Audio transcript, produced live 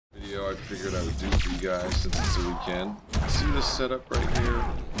I figured I would do for you guys since it's the weekend. See this setup right here?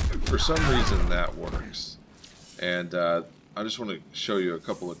 For some reason that works. And I just want to show you a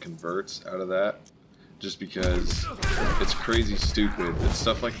couple of converts out of that. Just because it's crazy stupid. It's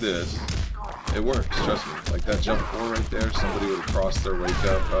stuff like this. It works, trust me. Like that jump 4 right there, somebody would have crossed their wake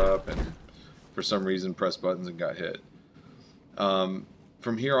up and for some reason pressed buttons and got hit.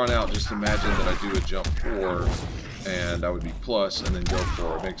 From here on out, just imagine that I do a jump 4 and I would be plus and then go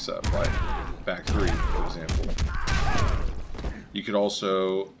for a mix-up, like back 3, for example. You could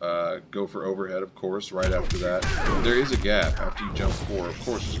also go for overhead, of course, right after that. There is a gap after you jump 4. Of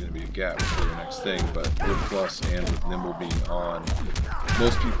course, there's going to be a gap before your next thing, but with plus and with Nimble being on,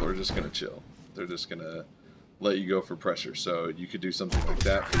 most people are just going to chill. They're just going to let you go for pressure. So you could do something like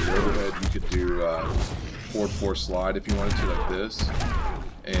that for your overhead. You could do forward 4 slide if you wanted to, like this,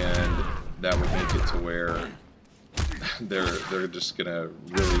 and that would make it to where they're just going to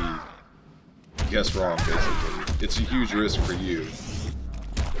really guess wrong, basically. It's a huge risk for you.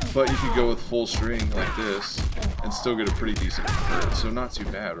 But you could go with full string like this and still get a pretty decent convert. So not too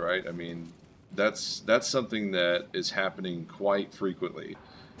bad, right? I mean, that's something that is happening quite frequently.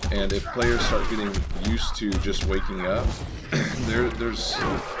 And if players start getting used to just waking up, there's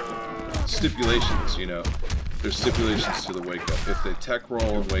stipulations, you know. There's stipulations to the wake up. If they tech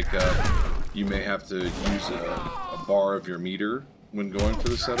roll and wake up, you may have to use a bar of your meter when going for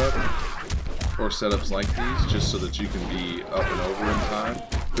the setup, or setups like these, just so that you can be up and over in time.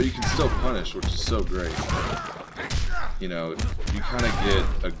 But you can still punish, which is so great. You know, you kind of get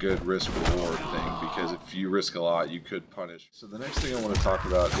a good risk-reward thing, because if you risk a lot, you could punish. So the next thing I want to talk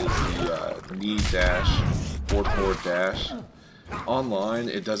about is the knee dash, forward dash. Online,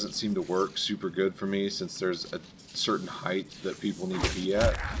 it doesn't seem to work super good for me, since there's a certain height that people need to be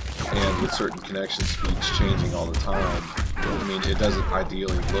at, and with certain connection speeds changing all the time, I mean, it doesn't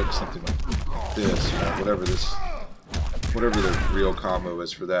ideally look something like this, you know, whatever the real combo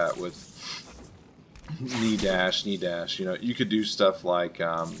is for that, with knee dash, you know. You could do stuff like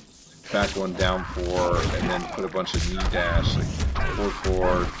back 1 down 4 and then put a bunch of knee dash, like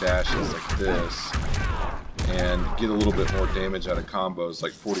forward 4 dashes like this, and get a little bit more damage out of combos,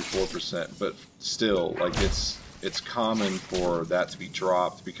 like 44%, but still, like, it's common for that to be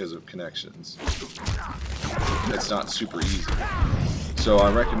dropped because of connections. It's not super easy. So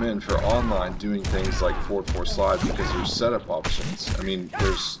I recommend for online doing things like forward 4 slides, because there's setup options. I mean,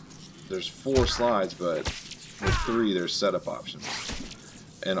 there's 4 slides, but with 3 there's setup options.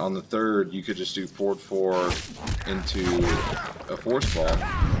 And on the 3rd, you could just do forward 4 into a force ball.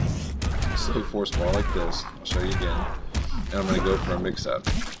 Slow force ball like this. I'll show you again. And I'm going to go for a mix-up.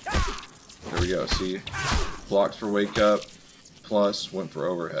 There we go. See? Blocked for wake up, plus went for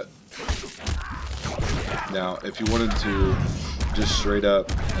overhead. Now, if you wanted to just straight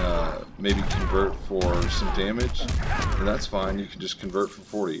up maybe convert for some damage, then that's fine. You can just convert for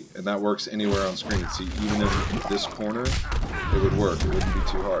 40, and that works anywhere on screen. See, even in this corner, it would work. It wouldn't be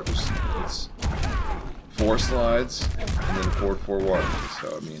too hard. It's 4 slides and then forward 4 1.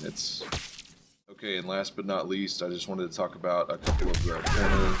 So I mean, it's okay. And last but not least, I just wanted to talk about a couple of the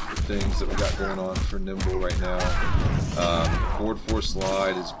corner things that we got going on for Nimble right now. Forward 4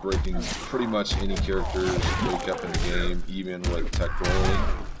 slide is breaking pretty much any character's wake up in the game, even with tech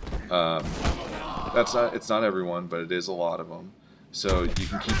rolling. It's not everyone, but it is a lot of them. So you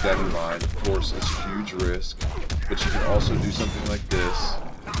can keep that in mind. Of course, it's a huge risk, but you can also do something like this,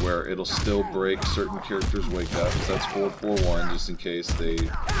 where it'll still break certain characters' wake up. So that's forward 4 1, just in case they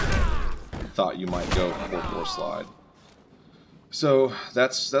thought you might go forward 4 slide. So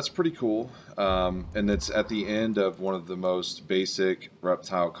that's pretty cool, and it's at the end of one of the most basic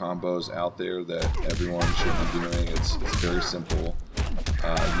reptile combos out there that everyone should be doing. It's very simple.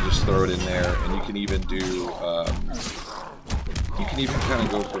 You just throw it in there, and you can even do you can even kind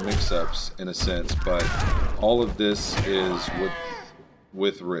of go for mix-ups in a sense, but all of this is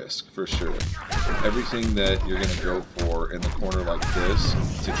with risk for sure. Everything that you're going to go for in the corner like this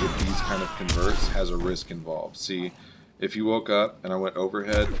to get these kind of converts has a risk involved. See, if you woke up and I went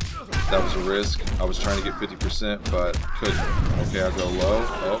overhead, that was a risk. I was trying to get 50%, but couldn't. Okay, I'll go low.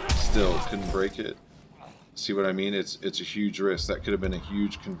 Oh, still couldn't break it. See what I mean? It's a huge risk. That could have been a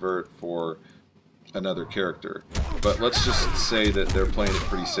huge convert for another character. But let's just say that they're playing it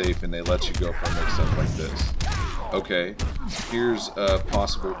pretty safe and they let you go for a mix-up like this. Okay, here's a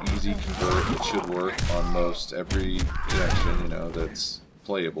possible easy convert that should work on most every connection, you know, that's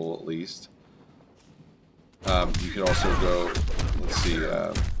playable at least. You can also go, let's see,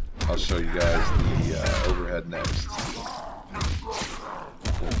 I'll show you guys the overhead next.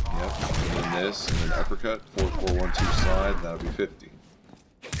 Yep, and then this, and then uppercut, 4-4-1-2 slide, that'll be 50.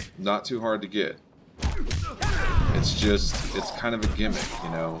 not too hard to get. It's just, it's kind of a gimmick, you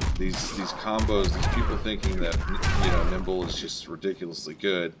know. These combos, these people thinking that, you know, Nimble is just ridiculously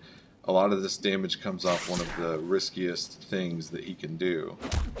good. A lot of this damage comes off one of the riskiest things that he can do.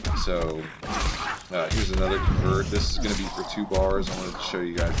 So here's another convert. This is going to be for 2 bars. I wanted to show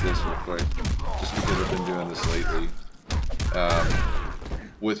you guys this real quick, just because I've been doing this lately.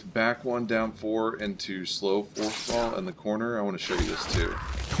 With back 1 down 4 into slow force ball in the corner, I want to show you this too.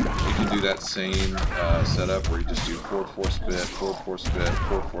 You can do that same setup where you just do forward force bit, forward force bit,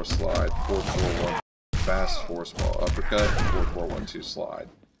 forward force slide, forward 4-1 fast force ball uppercut, forward 4-1-2 slide.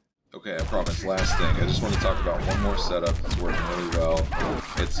 Okay, I promise, last thing. I just want to talk about one more setup that's working really well.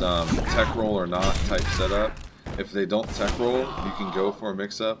 It's tech roll or not type setup. If they don't tech roll, you can go for a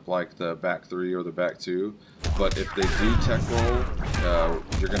mix-up like the back 3 or the back 2. But if they do tech roll,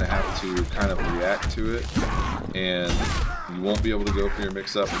 you're going to have to kind of react to it. And you won't be able to go for your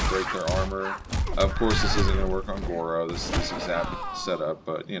mix-up and break their armor. Of course, this isn't going to work on Goro, this exact setup,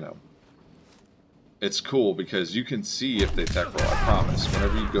 but, you know. It's cool because you can see if they tech roll, I promise.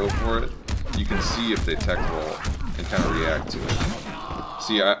 Whenever you go for it, you can see if they tech roll and kind of react to it.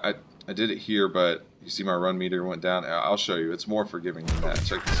 See, I did it here, but you see my run meter went down. I'll show you. It's more forgiving than that.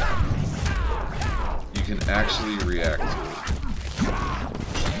 Check this out. You can actually react to it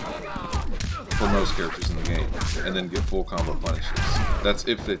for most characters in the game and then get full combo punishes. That's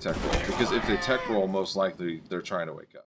if they tech roll. Because if they tech roll, most likely they're trying to wake up.